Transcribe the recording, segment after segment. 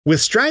With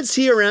Stride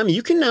CRM,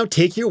 you can now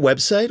take your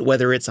website,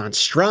 whether it's on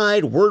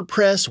Stride,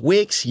 WordPress,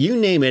 Wix, you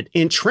name it,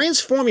 and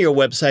transform your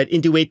website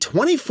into a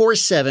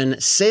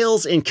 24/7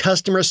 sales and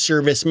customer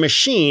service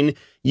machine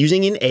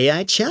using an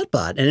AI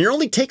chatbot. And it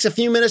only takes a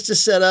few minutes to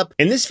set up.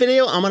 In this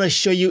video, I'm going to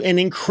show you an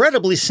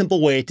incredibly simple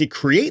way to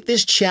create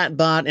this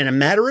chatbot in a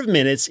matter of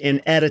minutes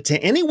and add it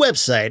to any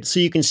website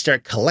so you can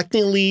start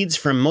collecting leads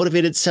from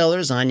motivated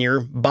sellers on your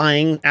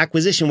buying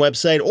acquisition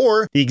website,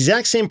 or the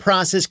exact same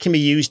process can be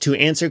used to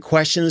answer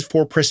questions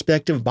for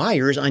prospective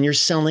buyers on your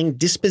selling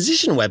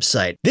disposition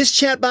website. This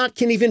chatbot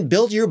can even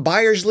build your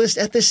buyers list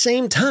at the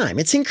same time.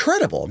 It's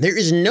incredible. There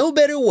is no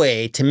better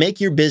way to make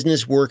your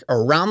business work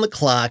around the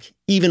clock,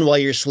 even while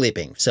you're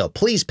sleeping. So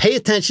please pay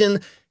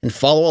attention and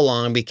follow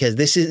along, because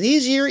this is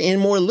easier and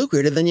more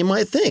lucrative than you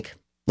might think.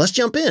 Let's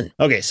jump in.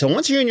 Okay, so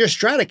once you're in your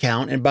Stride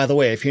account, and by the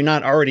way, if you're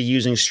not already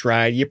using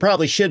Stride, you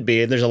probably should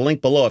be. There's a link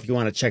below if you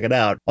want to check it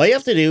out. All you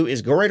have to do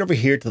is go right over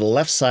here to the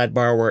left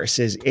sidebar where it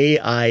says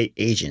AI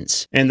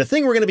agents. And the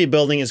thing we're going to be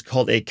building is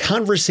called a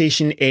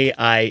conversation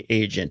AI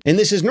agent. And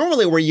this is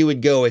normally where you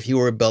would go if you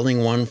were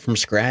building one from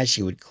scratch.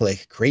 You would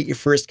click create your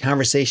first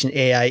conversation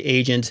AI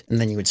agent, and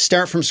then you would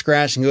start from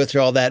scratch and go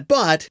through all that.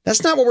 But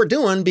that's not what we're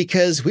doing,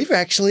 because we've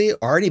actually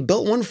already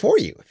built one for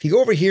you. If you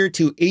go over here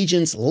to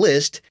agents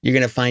list, you're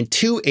going to find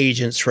two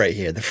agents right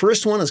here. The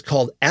first one is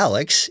called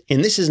Alex,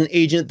 and this is an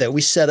agent that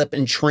we set up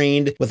and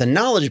trained with a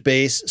knowledge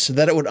base so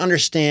that it would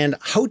understand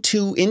how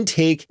to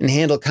intake and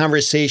handle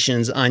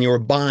conversations on your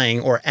buying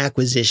or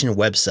acquisition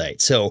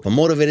website. So if a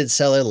motivated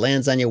seller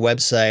lands on your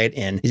website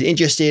and is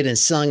interested in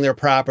selling their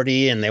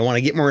property and they want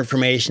to get more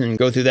information and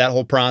go through that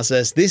whole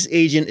process, this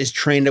agent is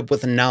trained up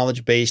with a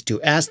knowledge base to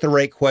ask the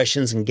right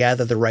questions and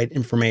gather the right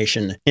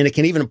information. And it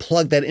can even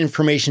plug that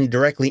information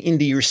directly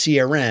into your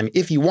CRM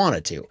if you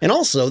wanted to. And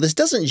also, this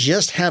doesn't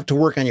just have to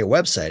work on your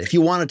website. If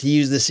you wanted to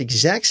use this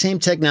exact same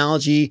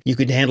technology, you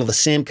could handle the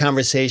same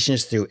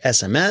conversations through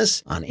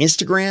SMS, on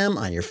Instagram,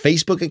 on your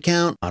Facebook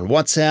account, on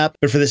WhatsApp.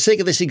 But for the sake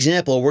of this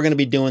example, we're going to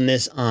be doing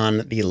this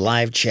on the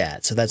live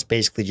chat. So that's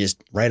basically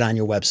just right on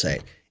your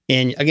website.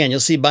 And again, you'll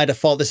see by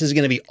default, this is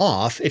going to be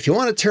off. If you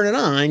want to turn it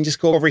on, just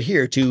go over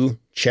here to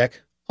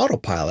check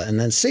autopilot and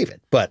then save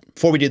it. But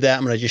before we do that,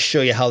 I'm going to just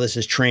show you how this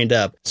is trained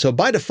up. So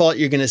by default,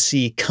 you're going to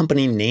see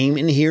company name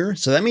in here.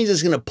 So that means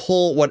it's going to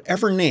pull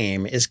whatever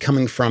name is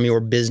coming from your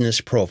business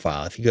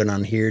profile. If you go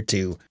down here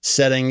to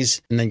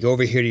settings and then go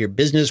over here to your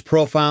business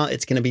profile,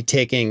 it's going to be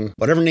taking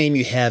whatever name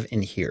you have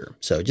in here.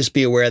 So just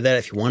be aware of that.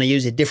 If you want to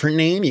use a different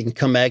name, you can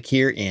come back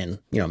here and,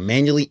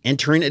 manually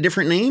enter in a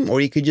different name,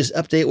 or you could just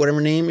update whatever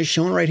name is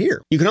shown right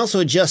here. You can also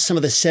adjust some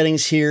of the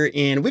settings here.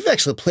 And we've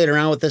actually played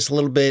around with this a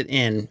little bit.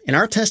 And in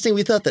our testing,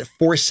 we thought that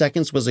 4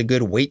 seconds was a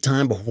good wait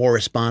time before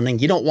responding.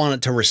 You don't want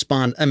it to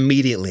respond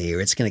immediately,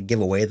 or it's going to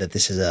give away that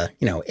this is a,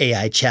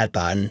 AI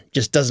chatbot and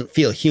just doesn't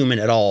feel human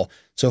at all.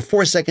 So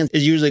 4 seconds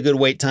is usually a good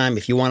wait time.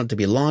 If you want it to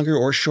be longer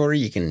or shorter,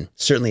 you can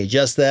certainly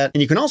adjust that.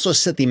 And you can also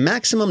set the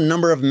maximum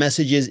number of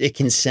messages it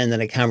can send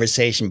in a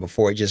conversation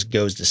before it just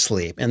goes to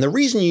sleep. And the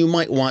reason you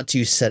might want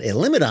to set a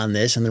limit on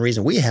this, and the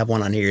reason we have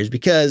one on here, is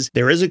because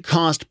there is a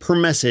cost per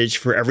message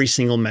for every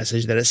single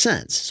message that it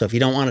sends. So if you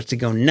don't want it to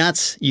go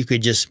nuts, you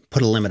could just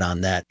put a limit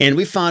on that. And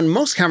we found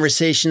most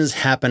conversations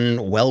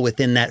happen well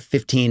within that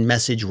 15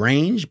 message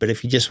range. But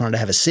if you just wanted to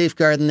have a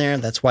safeguard in there,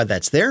 that's why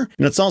that's there.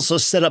 And it's also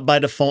set up by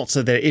default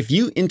so that if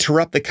you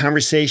interrupt the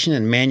conversation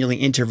and manually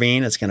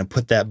intervene, it's going to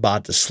put that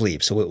bot to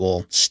sleep. So it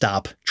will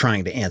stop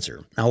trying to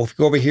answer. Now, if you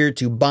go over here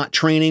to bot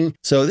training,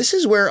 so this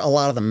is where a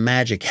lot of the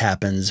magic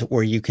happens,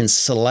 where you can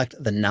select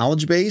the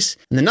knowledge base.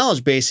 And the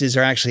knowledge bases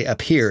are actually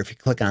up here. If you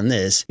click on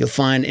this, you'll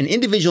find an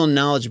individual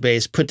knowledge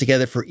base put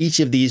together for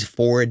each of these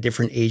 4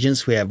 different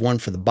agents. We have one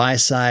for the buy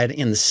side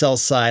and the sell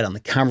side on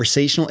the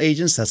conversational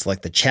agents. That's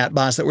like the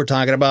chatbots that we're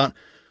talking about.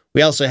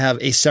 We also have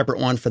a separate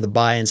one for the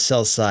buy and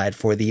sell side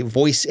for the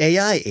voice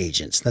AI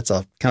agents. That's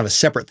a kind of a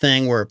separate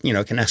thing where,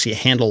 it can actually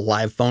handle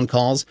live phone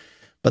calls.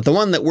 But the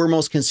one that we're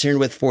most concerned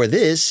with for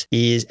this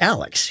is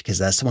Alex, because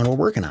that's the one we're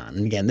working on.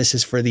 And again, this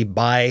is for the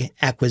buy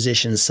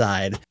acquisition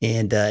side.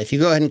 And if you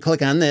go ahead and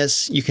click on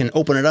this, you can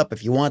open it up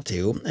if you want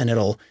to, and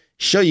it'll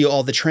show you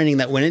all the training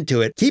that went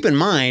into it. Keep in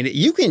mind,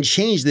 you can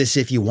change this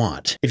if you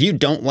want. If you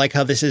don't like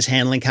how this is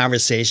handling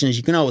conversations,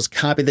 you can always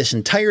copy this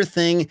entire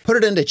thing, put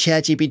it into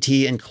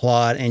ChatGPT and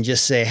Claude, and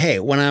just say, hey,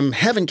 when I'm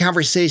having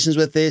conversations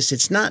with this,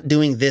 it's not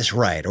doing this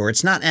right, or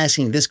it's not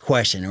asking this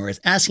question, or it's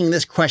asking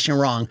this question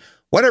wrong.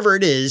 Whatever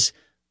it is,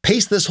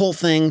 paste this whole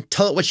thing,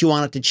 tell it what you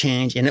want it to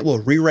change, and it will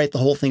rewrite the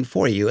whole thing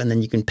for you. And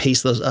then you can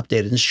paste those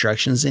updated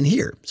instructions in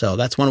here. So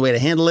that's one way to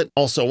handle it.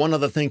 Also, one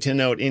other thing to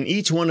note, in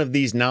each one of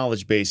these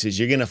knowledge bases,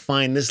 you're going to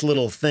find this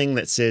little thing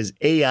that says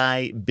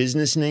AI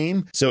business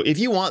name. So if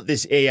you want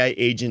this AI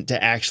agent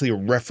to actually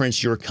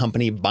reference your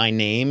company by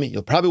name,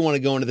 you'll probably want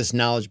to go into this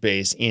knowledge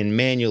base and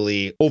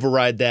manually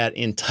override that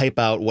and type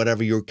out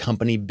whatever your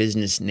company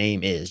business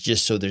name is,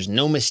 just so there's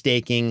no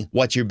mistaking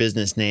what your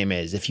business name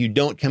is. If you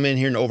don't come in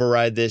here and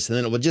override this,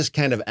 then it will just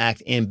kind of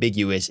act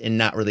ambiguous and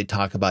not really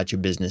talk about your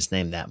business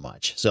name that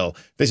much. So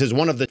this is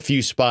one of the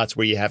few spots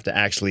where you have to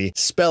actually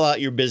spell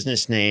out your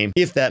business name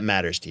if that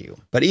matters to you.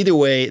 But either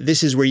way,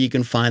 this is where you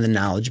can find the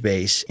knowledge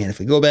base. And if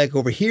we go back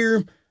over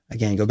here,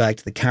 again, go back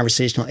to the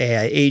conversational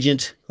AI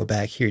agent, go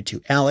back here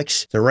to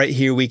Alex. So right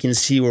here, we can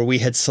see where we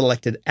had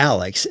selected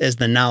Alex as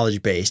the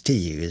knowledge base to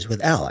use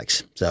with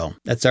Alex. So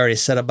that's already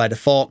set up by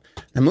default.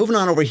 Now moving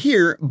on over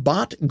here,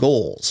 bot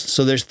goals.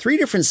 So there's 3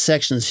 different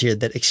sections here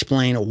that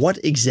explain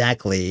what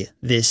exactly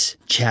this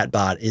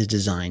chatbot is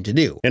designed to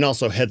do. And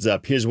also heads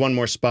up, here's one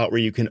more spot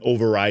where you can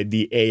override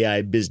the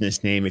AI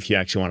business name if you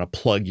actually want to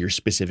plug your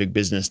specific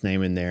business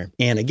name in there.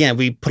 And again,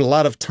 we put a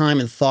lot of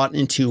time and thought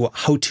into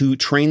how to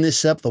train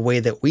this up the way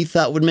that we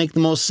thought would make the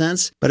most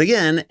sense. But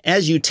again,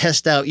 as you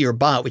test out your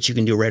bot, which you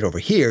can do right over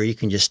here, you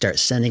can just start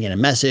sending it a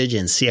message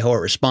and see how it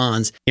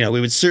responds. You know, we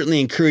would certainly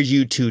encourage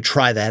you to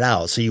try that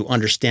out so you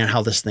understand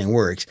how this thing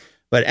works.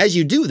 But as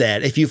you do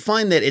that, if you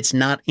find that it's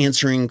not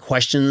answering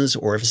questions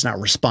or if it's not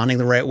responding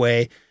the right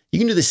way, you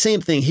can do the same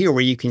thing here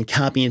where you can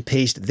copy and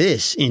paste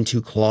this into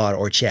Claude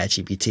or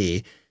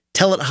ChatGPT.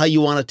 Tell it how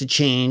you want it to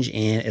change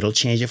and it'll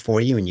change it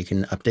for you, and you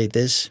can update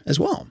this as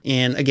well.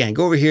 And again,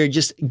 go over here,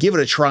 just give it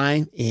a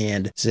try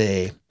and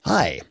say,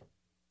 hi.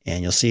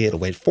 And you'll see it'll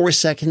wait 4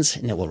 seconds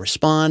and it will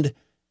respond.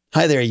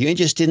 Hi there, are you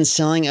interested in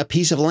selling a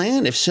piece of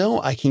land? If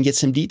so, I can get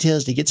some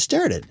details to get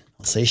started.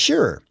 I'll say,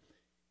 sure.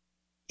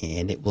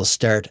 And it will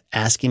start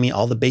asking me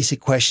all the basic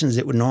questions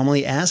it would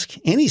normally ask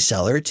any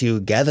seller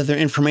to gather their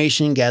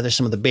information, gather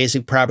some of the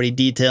basic property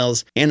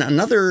details. And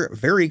another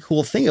very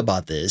cool thing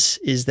about this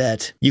is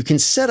that you can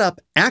set up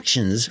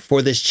actions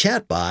for this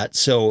chatbot.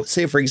 So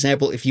say, for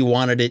example, if you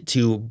wanted it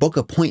to book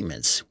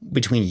appointments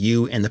between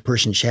you and the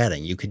person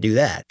chatting, you could do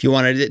that. If you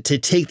wanted it to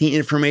take the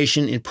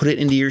information and put it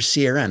into your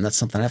CRM, that's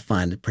something I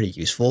find pretty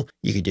useful.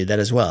 You could do that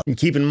as well. And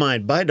keep in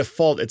mind, by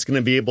default, it's going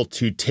to be able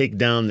to take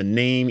down the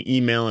name,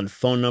 email, and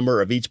phone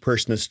number of each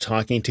person is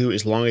talking to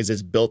as long as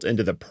it's built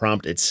into the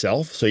prompt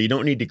itself. So you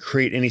don't need to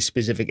create any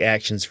specific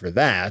actions for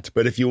that.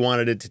 But if you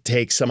wanted it to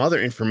take some other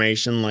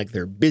information like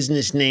their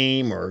business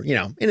name or, you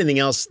know, anything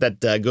else that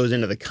goes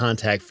into the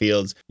contact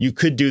fields, you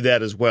could do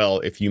that as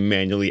well if you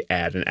manually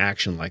add an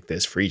action like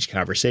this for each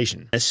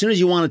conversation. As soon as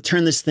you want to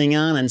turn this thing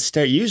on and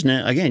start using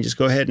it, again, just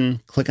go ahead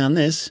and click on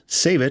this,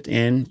 save it,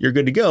 and you're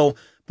good to go.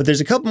 But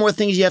there's a couple more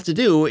things you have to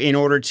do in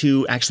order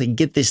to actually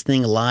get this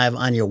thing live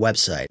on your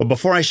website. But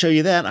before I show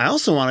you that, I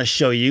also want to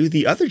show you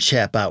the other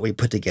chatbot we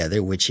put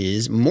together, which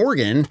is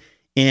Morgan.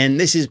 And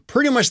this is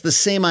pretty much the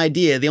same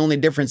idea. The only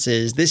difference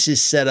is this is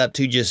set up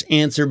to just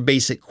answer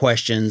basic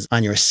questions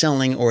on your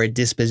selling or a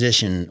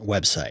disposition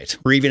website.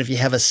 Or even if you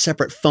have a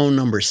separate phone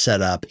number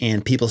set up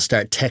and people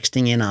start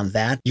texting in on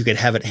that, you could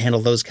have it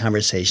handle those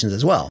conversations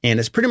as well. And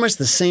it's pretty much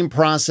the same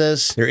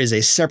process. There is a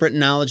separate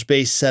knowledge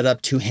base set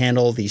up to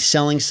handle the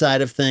selling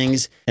side of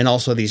things. And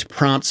also these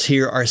prompts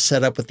here are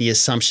set up with the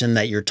assumption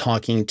that you're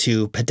talking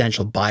to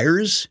potential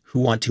buyers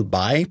who want to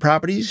buy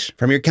properties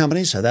from your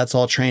company. So that's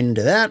all trained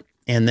into that.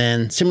 And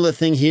then similar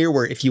thing here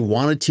where if you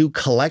wanted to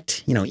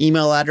collect, you know,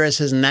 email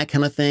addresses and that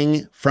kind of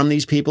thing from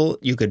these people,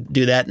 you could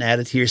do that and add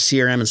it to your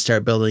CRM and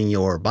start building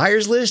your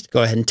buyers list.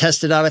 Go ahead and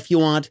test it out if you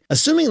want.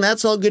 Assuming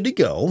that's all good to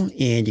go,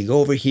 and you go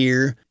over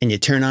here and you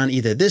turn on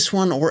either this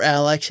one or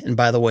Alex. And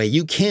by the way,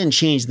 you can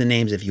change the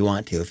names if you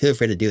want to. Feel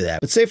free to do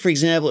that. But say, for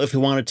example, if we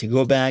wanted to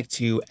go back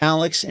to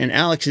Alex, and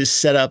Alex is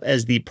set up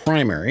as the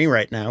primary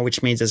right now,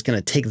 which means it's going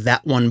to take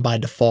that one by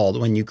default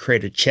when you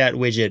create a chat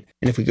widget.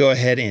 And if we go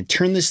ahead and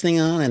turn this thing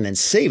on and then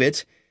save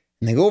it,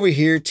 and then go over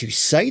here to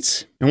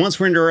sites. And once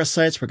we're into our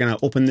sites, we're going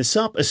to open this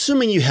up.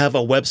 Assuming you have a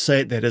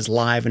website that is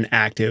live and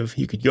active,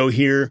 you could go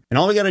here, and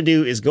all we got to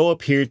do is go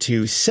up here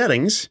to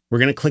settings. We're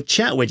going to click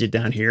chat widget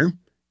down here,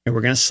 and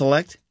we're going to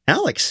select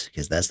Alex,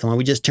 because that's the one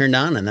we just turned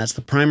on, and that's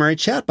the primary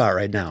chatbot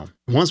right now.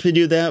 And once we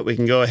do that, we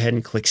can go ahead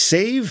and click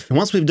save. And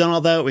once we've done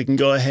all that, we can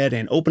go ahead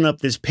and open up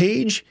this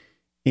page,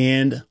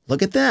 and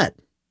look at that.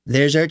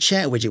 There's our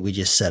chat widget we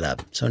just set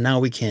up. So now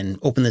we can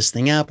open this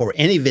thing up, or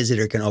any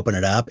visitor can open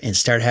it up and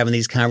start having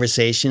these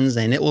conversations,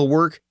 and it will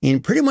work in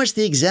pretty much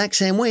the exact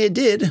same way it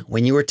did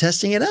when you were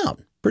testing it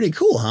out. Pretty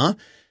cool, huh?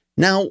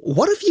 Now,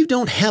 what if you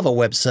don't have a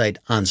website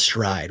on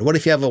Stride? What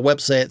if you have a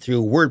website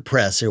through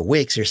WordPress or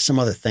Wix or some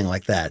other thing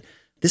like that?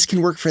 This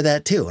can work for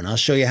that too, and I'll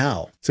show you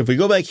how. So if we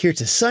go back here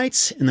to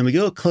sites, and then we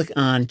go click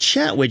on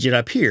chat widget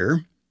up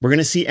here, we're going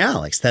to see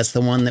Alex. That's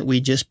the one that we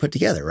just put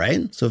together,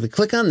 right? So if we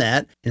click on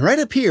that, and right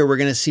up here, we're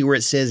going to see where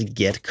it says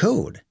get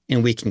code.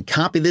 And we can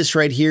copy this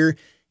right here.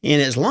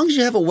 And as long as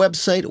you have a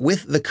website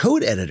with the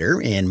code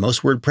editor, and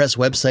most WordPress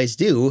websites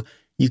do,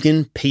 you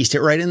can paste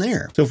it right in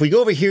there. So if we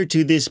go over here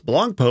to this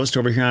blog post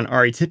over here on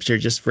REtipster,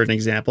 just for an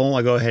example,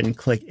 I'll go ahead and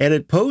click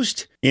edit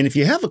post. And if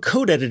you have a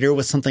code editor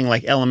with something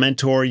like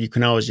Elementor, you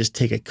can always just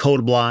take a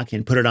code block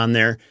and put it on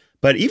there.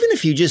 But even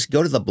if you just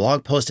go to the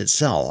blog post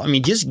itself, I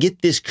mean, just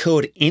get this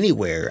code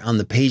anywhere on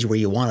the page where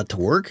you want it to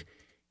work.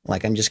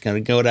 Like I'm just going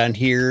to go down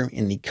here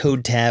in the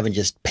code tab and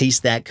just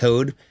paste that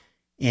code.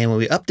 And when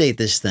we update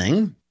this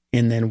thing,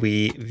 and then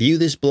we view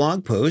this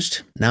blog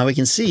post, now we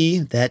can see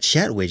that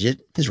chat widget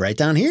is right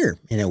down here,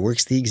 and it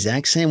works the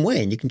exact same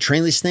way. And you can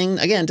train this thing,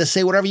 again, to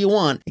say whatever you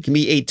want. It can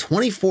be a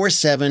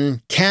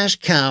 24/7 cash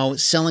cow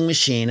selling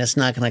machine. It's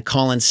not going to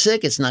call in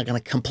sick. It's not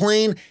going to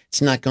complain.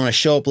 It's not going to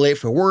show up late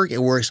for work.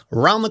 It works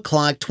around the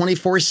clock,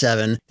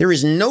 24/7. There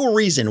is no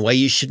reason why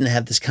you shouldn't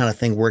have this kind of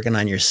thing working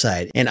on your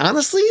site. And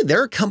honestly,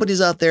 there are companies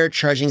out there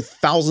charging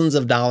thousands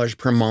of dollars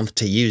per month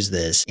to use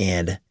this.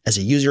 And as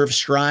a user of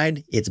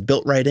Stride, it's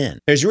built right in.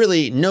 There's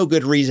really no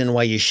good reason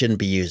why you shouldn't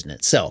be using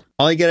it. So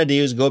all you got to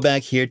do is go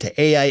back here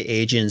to AI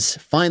agents,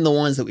 find the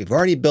ones that we've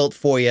already built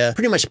for you,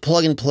 pretty much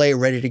plug and play,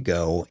 ready to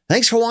go.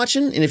 Thanks for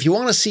watching. And if you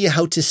want to see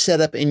how to set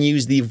up and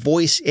use the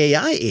voice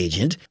AI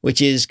agent, which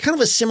is kind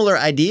of a similar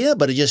idea,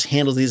 but it just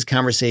handles these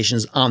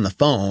conversations on the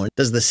phone,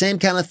 does the same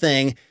kind of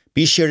thing,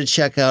 be sure to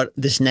check out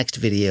this next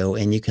video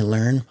and you can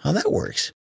learn how that works.